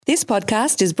This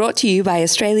podcast is brought to you by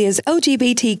Australia's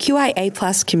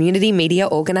LGBTQIA+ community media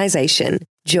organisation,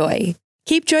 Joy.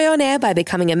 Keep Joy on air by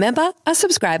becoming a member, a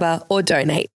subscriber, or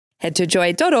donate. Head to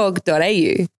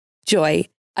joy.org.au. Joy,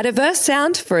 a diverse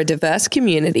sound for a diverse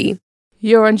community.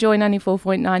 You're on Joy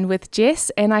 94.9 with Jess,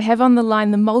 and I have on the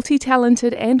line the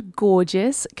multi-talented and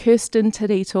gorgeous Kirsten Te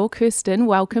Rito. Kirsten,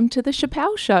 welcome to the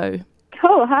Chappelle Show.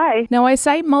 Cool, hi. Now, I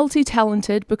say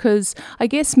multi-talented because I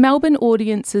guess Melbourne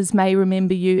audiences may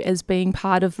remember you as being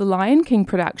part of the Lion King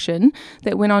production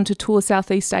that went on to tour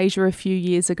Southeast Asia a few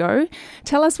years ago.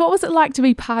 Tell us, what was it like to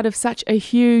be part of such a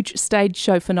huge stage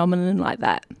show phenomenon like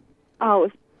that? Oh, it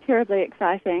was terribly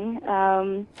exciting.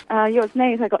 It was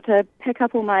neat. I got to pick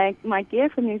up all my gear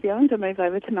from New Zealand and move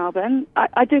over to Melbourne.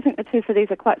 I do think the two cities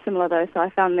are quite similar though, so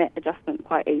I found that adjustment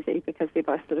quite easy because they're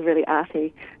both sort of really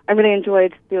arty. I really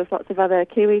enjoyed, there was lots of other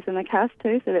Kiwis in the cast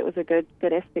too, so that was a good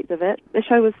aspect of it. The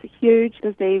show was huge.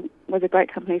 Disney was a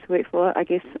great company to work for, I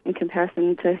guess, in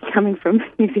comparison to coming from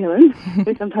New Zealand,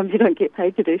 where sometimes you don't get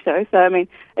paid to do shows. So, I mean,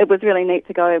 it was really neat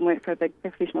to go and work for a big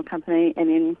professional company and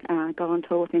then go on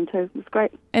tour with them too. It was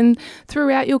great. And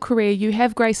throughout your career, you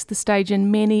have graced the stage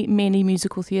in many, many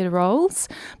musical theatre roles,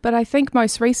 but I think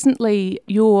most recently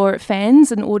your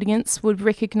fans and audience would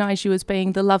recognise you as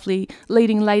being the lovely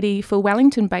leading lady for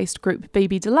Wellington-based group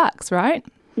BB Deluxe, right?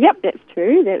 Yep, that's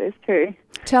true. That is true.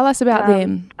 Tell us about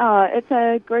them. It's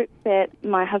a group that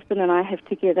my husband and I have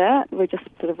together. We just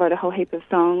sort of wrote a whole heap of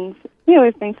songs. Yeah,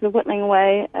 we've been sort of whittling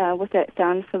away with that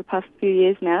sound for the past few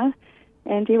years now.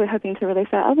 And yeah, we're hoping to release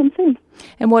our album soon.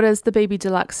 And what is the BB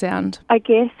Deluxe sound? I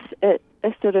guess it's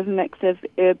a sort of mix of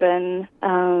urban,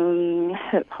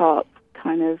 hip-hop,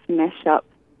 kind of mash-up,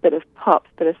 bit of pop,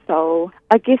 bit of soul.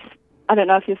 I guess, I don't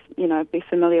know if you've, be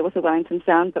familiar with the Wellington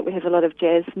sound, but we have a lot of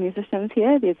jazz musicians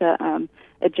here. There's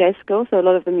a jazz school, so a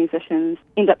lot of the musicians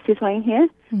end up settling here.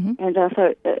 Mm-hmm. And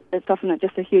so it's often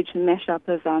just a huge mashup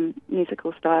of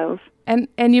musical styles. And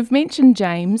you've mentioned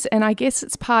James, and I guess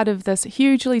it's part of this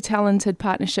hugely talented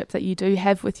partnership that you do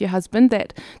have with your husband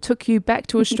that took you back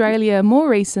to Australia more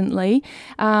recently,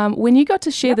 when you got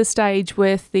to share the stage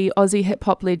with the Aussie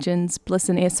hip-hop legends Bliss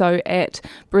and Esso at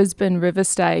Brisbane River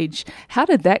Stage. How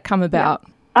did that come about?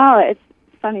 Oh, it's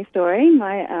a funny story.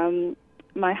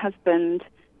 My husband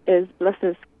is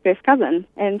Bliss's first cousin,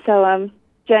 and so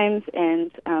James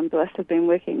and Bliss have been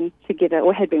working together,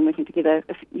 or had been working together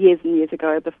years and years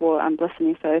ago before Bliss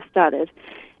and Esso started.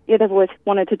 Yeah, they've always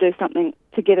wanted to do something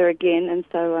together again, and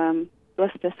so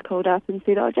Bliss just called up and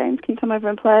said, "Oh, James, can you come over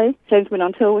and play?" James went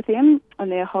on tour with them on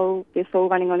their full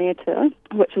running on air tour,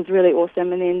 which was really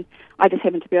awesome. And then I just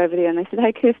happened to be over there, and they said,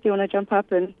 "Hey, Kirst, do you want to jump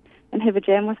up and have a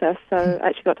jam with us?" So I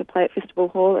actually got to play at Festival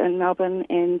Hall in Melbourne,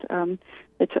 and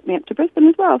they took me up to Brisbane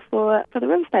as well for the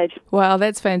River Stage. Wow,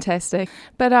 that's fantastic.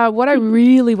 But what I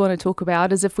really want to talk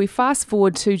about is if we fast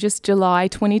forward to just July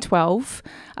 2012,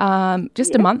 a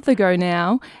month ago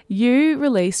now, you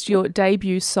released your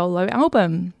debut solo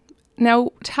album. Now,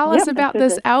 tell us about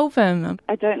this album.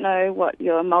 I don't know what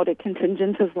your Māori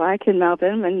contingent is like in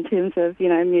Melbourne in terms of,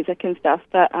 music and stuff,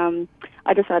 but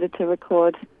I decided to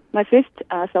record my first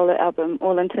solo album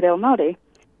all in Te Reo Māori.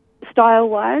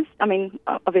 Style-wise, I mean,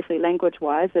 obviously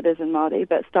language-wise it is in Māori,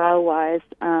 but style-wise,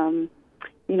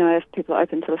 if people are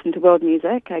open to listen to world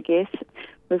music, I guess,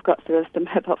 we've got sort of some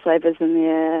hip-hop flavours in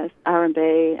there,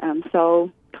 R&B,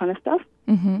 soul kind of stuff.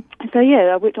 Mm-hmm. So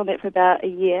yeah, I worked on that for about a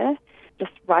year,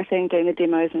 just writing, doing the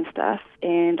demos and stuff,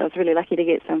 and I was really lucky to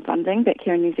get some funding back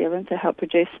here in New Zealand to help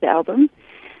produce the album.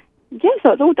 Yeah,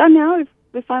 so it's all done now.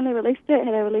 We finally released it,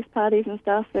 had our release parties and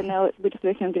stuff, and now we're just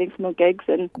working on getting some more gigs.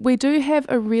 And we do have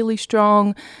a really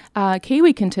strong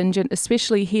Kiwi contingent,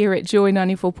 especially here at Joy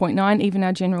 94.9. Even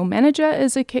our general manager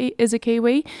is a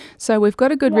Kiwi, so we've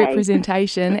got a good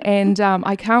representation. And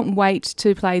I can't wait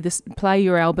to play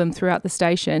your album throughout the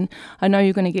station. I know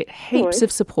you're going to get heaps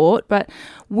of support. But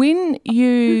when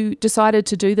you decided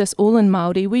to do this all in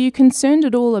Māori, were you concerned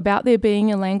at all about there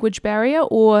being a language barrier,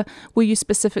 or were you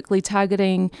specifically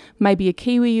targeting maybe a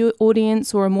Kiwi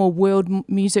audience or a more world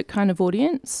music kind of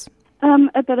audience?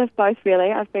 A bit of both,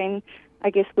 really. I've been,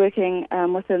 working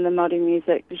within the Māori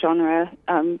music genre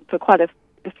for quite a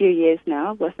few years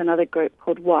now with another group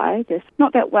called Y. They're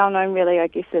not that well known, really,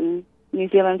 in New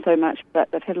Zealand so much, but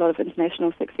they've had a lot of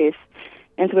international success.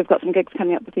 And so we've got some gigs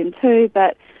coming up with them too.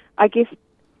 But I guess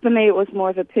for me it was more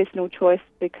of a personal choice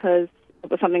because it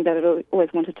was something that I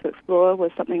always wanted to explore, was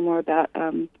something more about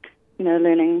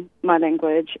learning my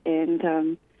language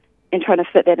and and trying to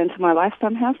fit that into my life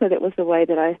somehow. So that was the way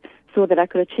that I saw that I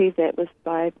could achieve that, was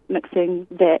by mixing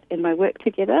that and my work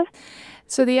together.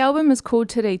 So the album is called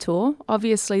Te Rito.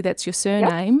 Obviously, that's your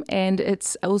surname, and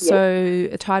it's also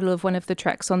a title of one of the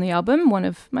tracks on the album, one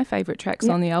of my favourite tracks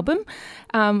on the album.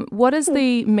 What is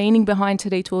the meaning behind Te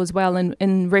Rito as well,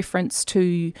 in reference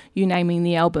to you naming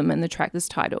the album and the track's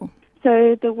title?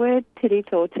 So the word Te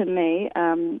Rito to me,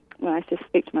 when I used to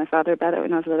speak to my father about it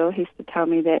when I was little, he used to tell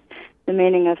me that the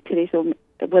meaning of Te Rito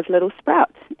was little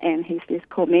sprout, and he used to just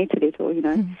call me Te Rito,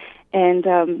 And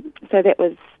so that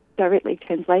was directly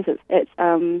translated.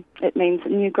 It means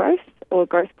new growth or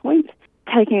growth point.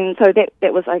 So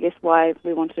that was, I guess, why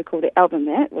we wanted to call the album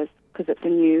that, was because it's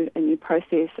a new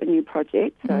process, a new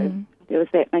project. So there was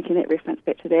that, making that reference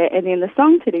back to that. And then the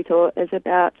song Te Rito is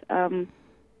about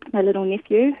my little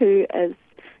nephew, who is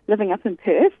living up in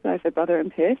Perth. I have a brother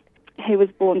in Perth. He was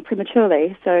born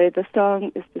prematurely, so the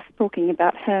song is just talking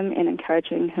about him and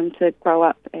encouraging him to grow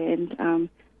up and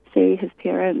see his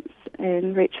parents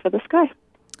and reach for the sky.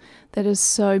 That is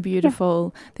so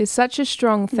beautiful. Yeah. There's such a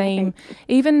strong theme.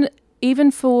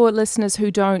 Even for listeners who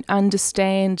don't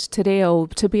understand te reo,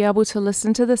 to be able to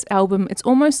listen to this album, it's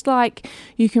almost like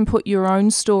you can put your own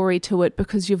story to it,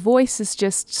 because your voice is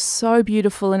just so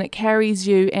beautiful and it carries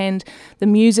you, and the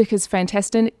music is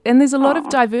fantastic. And there's a lot of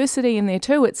diversity in there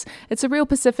too. It's a real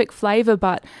Pacific flavour,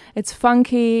 but it's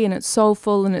funky and it's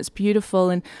soulful and it's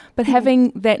beautiful. But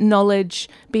having that knowledge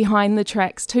behind the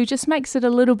tracks too just makes it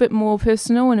a little bit more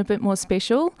personal and a bit more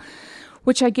special.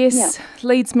 Which I guess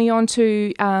leads me on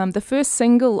to the first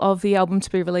single of the album to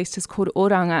be released is called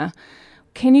Oranga.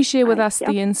 Can you share with us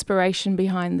the inspiration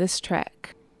behind this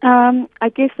track? I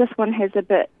guess this one has a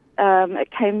bit, it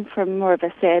came from more of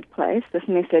a sad place, this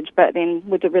message, but then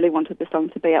we really wanted the song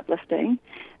to be uplifting.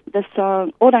 The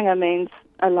song, Oranga, means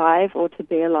alive or to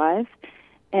be alive.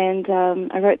 And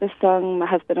I wrote this song, my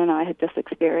husband and I had just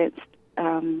experienced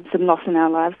some loss in our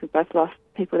lives. We both lost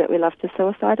people that we loved to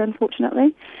suicide,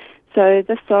 unfortunately. So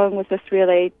this song was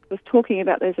talking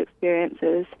about those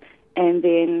experiences and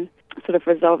then sort of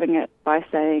resolving it by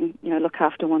saying, look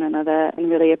after one another and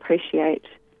really appreciate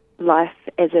life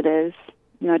as it is.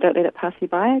 Don't let it pass you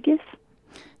by, I guess.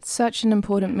 Such an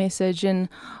important message, and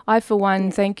I, for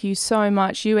one, thank you so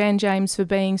much, you and James, for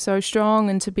being so strong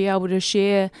and to be able to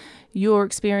share your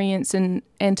experience and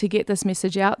to get this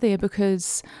message out there,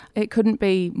 because it couldn't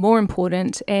be more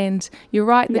important. And you're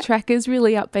right, the track is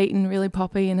really upbeat and really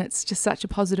poppy, and it's just such a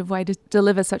positive way to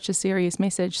deliver such a serious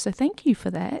message. So thank you for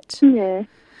that. Yeah.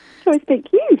 So thank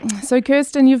you. So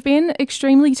Kirsten, you've been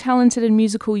extremely talented and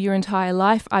musical your entire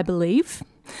life, I believe.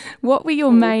 What were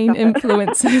your main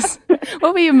influences?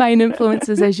 What were your main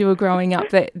influences as you were growing up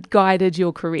that guided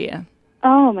your career?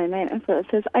 Oh, my main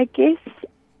influences, I guess,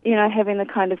 having the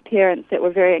kind of parents that were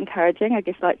very encouraging, I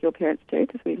guess like your parents too,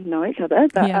 because we know each other.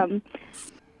 But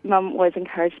Mum always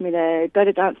encouraged me to go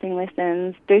to dancing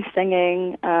lessons, do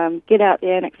singing, get out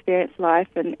there and experience life,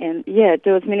 and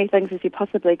do as many things as you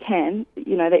possibly can.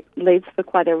 That leads for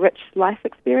quite a rich life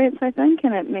experience, I think,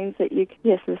 and it means that you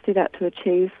sort of set out to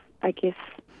achieve, I guess,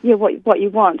 what you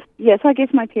want. So I guess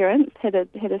my parents had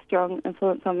a strong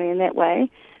influence on me in that way.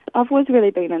 I've always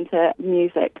really been into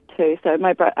music too. So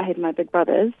I had my big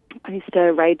brothers. I used to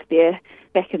raid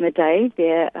back in the day,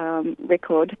 their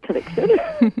record collection,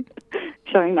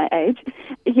 showing my age.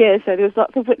 So there was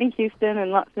lots of Whitney Houston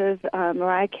and lots of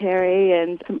Mariah Carey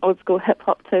and some old school hip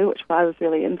hop too, which I was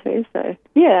really into. So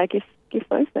I guess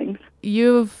those things.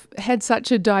 You've had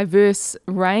such a diverse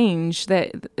range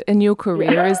that in your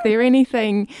career. Is there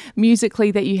anything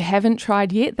musically that you haven't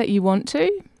tried yet that you want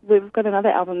to? We've got another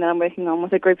album that I'm working on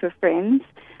with a group of friends,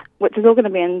 which is all going to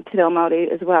be in Te Reo Māori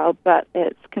as well, but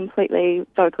it's completely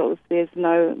vocals. We're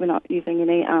not using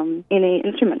any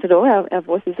instruments at all. Our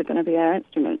voices are going to be our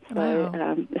instruments. So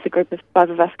it's a group of 5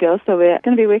 of us girls, so we're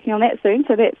going to be working on that soon.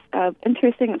 So that's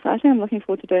interesting, exciting. I'm looking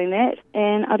forward to doing that.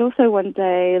 And I'd also one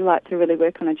day like to really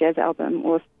work on a jazz album,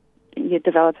 or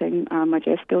developing my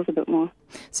jazz skills a bit more.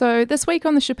 So this week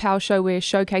on The Chappelle Show, we're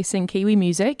showcasing Kiwi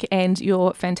music and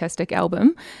your fantastic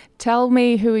album. Tell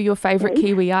me, who are your favourite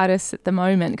Kiwi artists at the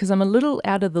moment, because I'm a little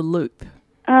out of the loop.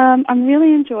 I'm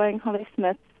really enjoying Holly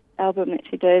Smith's album that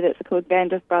she did. It's called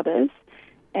Band of Brothers,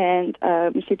 and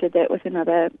she did that with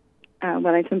another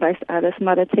Wellington-based artist,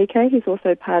 Mara TK, who's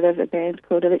also part of a band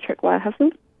called Electric Wire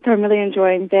Hustle. So I'm really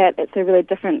enjoying that. It's a really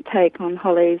different take on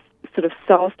Holly's sort of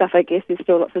soul stuff, I guess. There's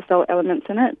still lots of soul elements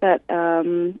in it, but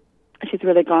she's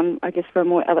really gone, I guess, for a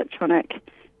more electronic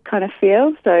kind of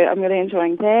feel. So I'm really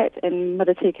enjoying that. And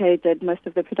Maratike did most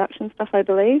of the production stuff, I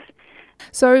believe.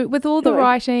 So with all the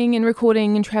writing and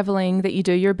recording and travelling that you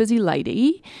do, you're a busy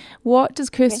lady. What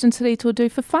does Kirsten Te Rito do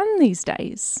for fun these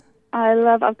days?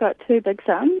 I've got 2 big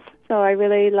sons, so I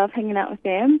really love hanging out with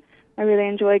them. I really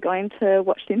enjoy going to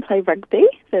watch them play rugby.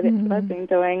 So that's what I've been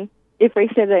doing every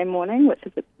Saturday morning, which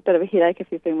is a bit of a headache if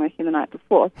you've been working the night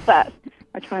before. But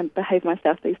I try and behave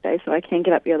myself these days so I can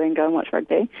get up early and go and watch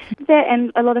rugby. That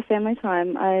and a lot of family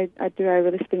time. I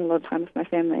really spend a lot of time with my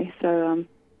family. So,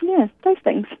 those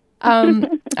things.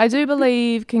 I do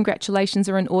believe congratulations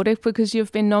are in order because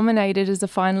you've been nominated as a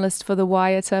finalist for the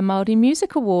Waiata Māori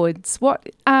Music Awards. What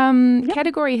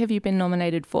category have you been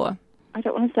nominated for? I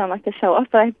don't want to sound like a show-off,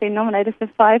 but I've been nominated for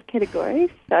 5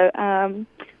 categories. So I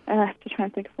have to try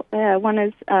and think of what they are. One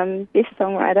is Best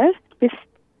Songwriter, Best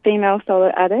Female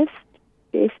Solo Artist,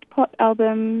 Best Pop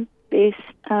Album, Best...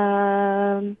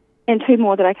 and 2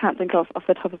 more that I can't think of off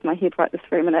the top of my head right this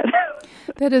very minute.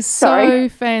 That is so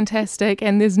fantastic,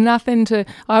 and there's nothing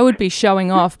I would be showing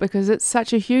off because it's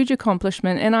such a huge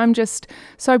accomplishment, and I'm just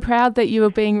so proud that you are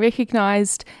being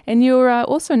recognised, and you're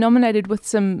also nominated with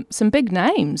some big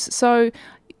names. So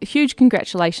huge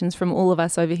congratulations from all of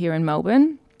us over here in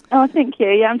Melbourne. Oh, thank you.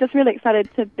 Yeah, I'm just really excited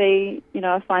to be,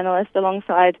 a finalist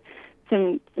alongside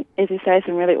some, as you say,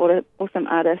 some really awesome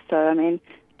artists. So, I mean,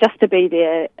 just to be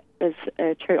there is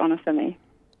a true honour for me.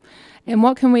 And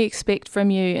what can we expect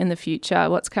from you in the future?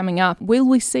 What's coming up? Will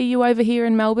we see you over here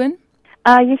in Melbourne?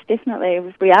 Yes, definitely.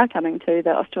 We are coming to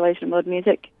the Australasian World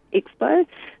Music Expo,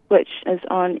 which is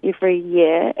on every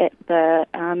year at the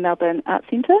Melbourne Arts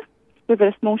Centre. We've got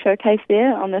a small showcase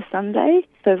there on this Sunday.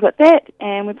 So we've got that,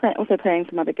 and we're also playing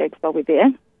some other gigs while we're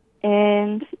there.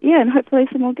 And hopefully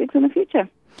some more gigs in the future.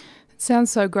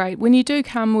 Sounds so great. When you do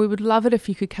come, we would love it if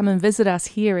you could come and visit us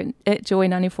here at Joy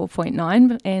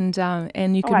 94.9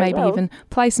 and you could maybe even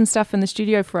play some stuff in the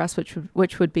studio for us,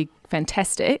 which would be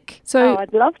fantastic. So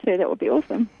I'd love to. That would be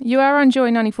awesome. You are on Joy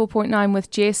 94.9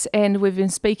 with Jess, and we've been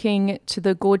speaking to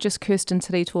the gorgeous Kirsten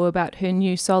Te Rito about her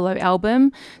new solo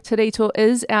album. Te Rito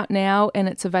is out now and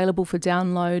it's available for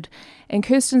download. And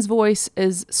Kirsten's voice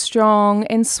is strong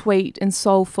and sweet and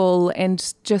soulful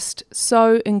and just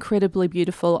so incredibly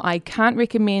beautiful. I can't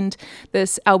recommend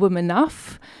this album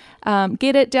enough.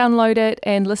 Get it, download it,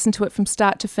 and listen to it from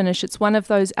start to finish. It's one of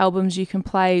those albums you can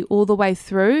play all the way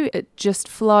through. It just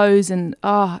flows, and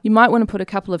you might want to put a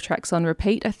couple of tracks on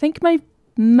repeat. I think my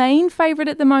main favourite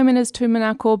at the moment is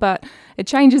Tumanako, but it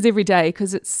changes every day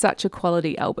because it's such a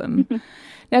quality album.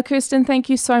 Now, Kirsten, thank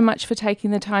you so much for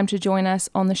taking the time to join us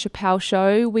on the Chappelle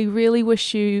Show. We really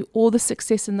wish you all the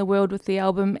success in the world with the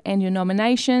album and your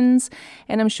nominations,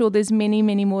 and I'm sure there's many,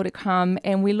 many more to come,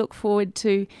 and we look forward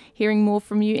to hearing more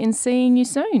from you and seeing you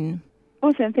soon.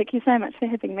 Awesome. Thank you so much for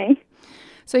having me.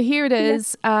 So here it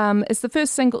is. It's the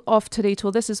first single off Te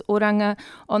Rito. This is Oranga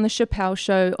on the Chappelle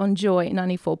Show on Joy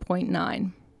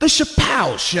 94.9. The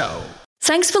Chappelle Show.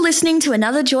 Thanks for listening to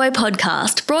another Joy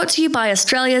podcast brought to you by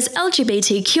Australia's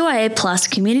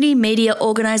LGBTQIA+ community media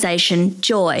organisation,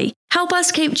 Joy. Help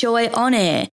us keep Joy on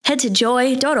air. Head to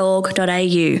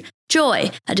joy.org.au.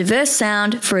 Joy, a diverse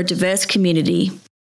sound for a diverse community.